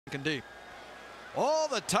and deep. All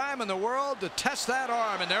the time in the world to test that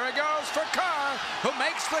arm, and there he goes for Carr, who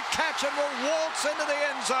makes the catch and will waltz into the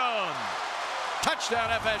end zone. Touchdown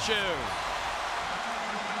FSU.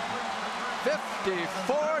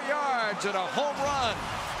 54 yards and a home run.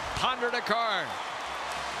 Ponder to Carr.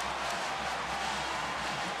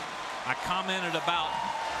 I commented about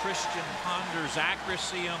Christian Ponder's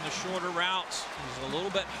accuracy on the shorter routes. He's a little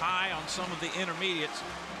bit high on some of the intermediates.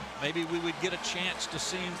 Maybe we would get a chance to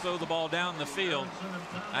see him throw the ball down the field.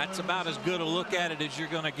 That's about as good a look at it as you're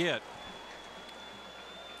going to get.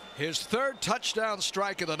 His third touchdown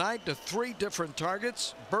strike of the night to 3 different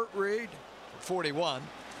targets. Burt Reed, 41.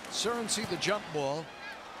 Sorensen the jump ball.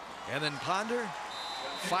 And then Ponder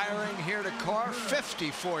firing here to Carr,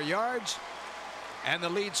 54 yards. And the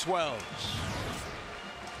lead swells.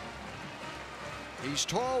 He's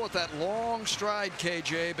tall with that long stride,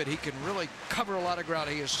 KJ, but he can really cover a lot of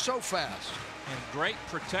ground. He is so fast. And great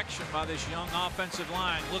protection by this young offensive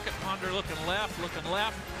line. Look at Ponder looking left,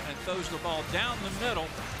 and throws the ball down the middle.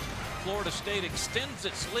 Florida State extends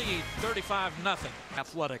its lead, 35-0.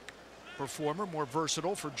 Athletic performer, more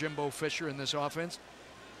versatile for Jimbo Fisher in this offense.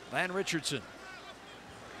 Van Richardson,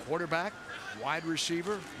 quarterback, wide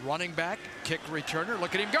receiver, running back, kick returner.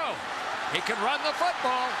 Look at him go. He can run the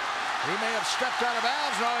football. He may have stepped out of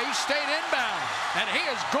bounds. No, he stayed inbound, and he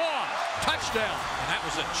is gone. Touchdown. And that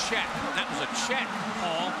was a check. That was a check,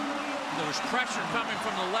 Paul. There was pressure coming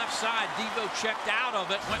from the left side. Devo checked out of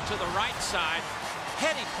it, went to the right side.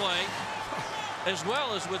 Heady play, as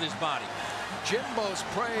well as with his body. Jimbo's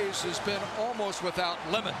praise has been almost without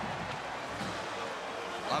limit.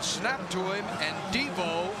 A snap to him, and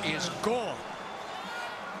Devo is gone.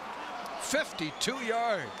 52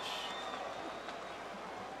 yards.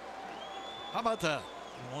 How about that?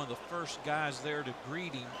 And one of the first guys there to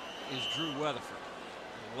greet him is Drew Weatherford.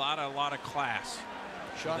 A lot of class.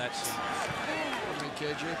 Shot. That's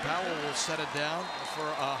KJ Powell will set it down for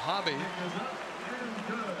a Hobby,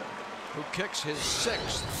 who kicks his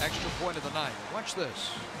 6th extra point of the night. Watch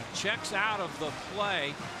this. He checks out of the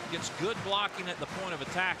play, gets good blocking at the point of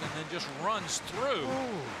attack, and then just runs through.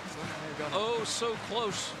 Oh, so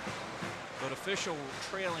close. But official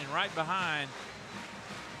trailing right behind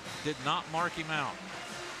did not mark him out.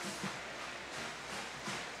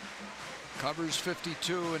 Covers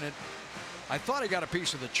 52, and I thought he got a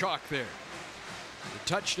piece of the chalk there. The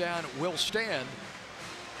touchdown will stand,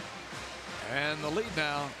 and the lead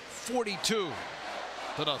now 42-0.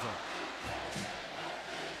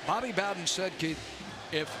 Bobby Bowden said, Keith,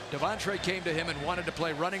 if Devontre came to him and wanted to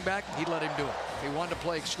play running back, he'd let him do it. If he wanted to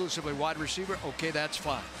play exclusively wide receiver, okay, that's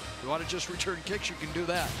fine. If you want to just return kicks, you can do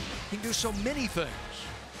that. He can do so many things.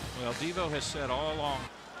 Well, Devo has said all along.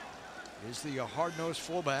 Is the hard-nosed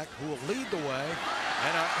fullback who will lead the way.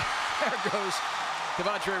 And there goes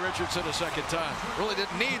Devontre Richardson a second time. Really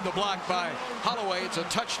didn't need the block by Holloway. It's a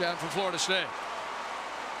touchdown for Florida State.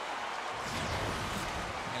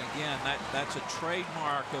 And again, that's a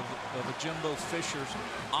trademark of a Jimbo Fisher's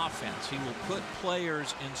offense. He will put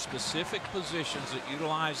players in specific positions that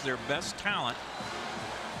utilize their best talent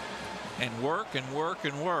and work and work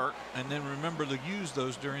and work, and then remember to use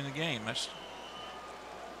those during the game. That's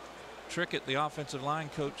Trickett, the offensive line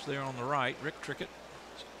coach there on the right, Rick Trickett.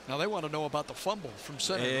 Now they want to know about the fumble from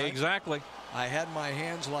center. Exactly. Right? I had my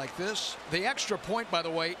hands like this. The extra point, by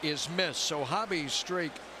the way, is missed, so Hobby's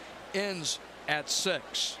streak ends at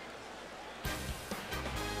 6.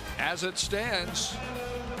 As it stands,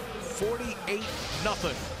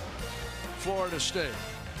 48-0 Florida State.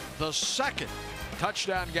 The second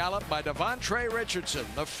touchdown gallop by Devontre Richardson,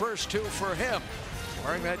 the first 2 for him.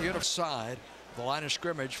 Wearing that uniform side, the line of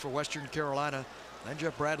scrimmage for Western Carolina. Then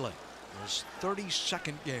Jeff Bradley, his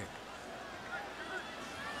 32nd game.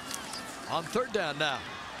 On third down now,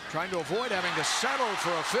 trying to avoid having to settle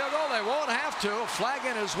for a field goal. They won't have to. Flag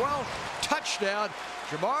in as well. Touchdown,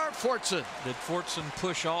 Jamar Fortson. Did Fortson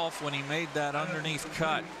push off when he made that underneath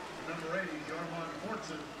cut?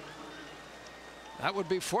 That would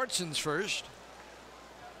be Fortson's first.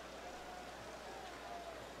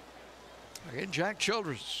 Again, Jack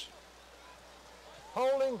Childress.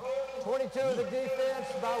 Holding 22 of the defense.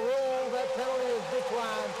 By rule, that penalty is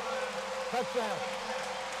declined. Touchdown.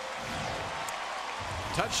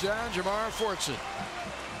 Touchdown, Jamar Fortson.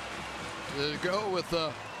 To go with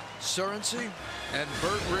Sorensen and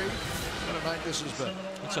Burt Reed. What a night this has been.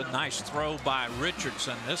 It's a nice throw by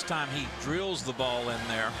Richardson. This time he drills the ball in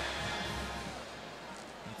there.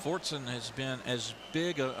 Fortson has been as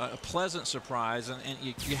big a pleasant surprise, and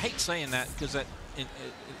you hate saying that because that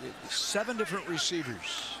 7 different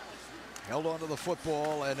receivers held onto the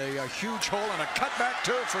football, and a huge hole and a cutback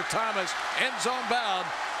too for Thomas. End zone bound.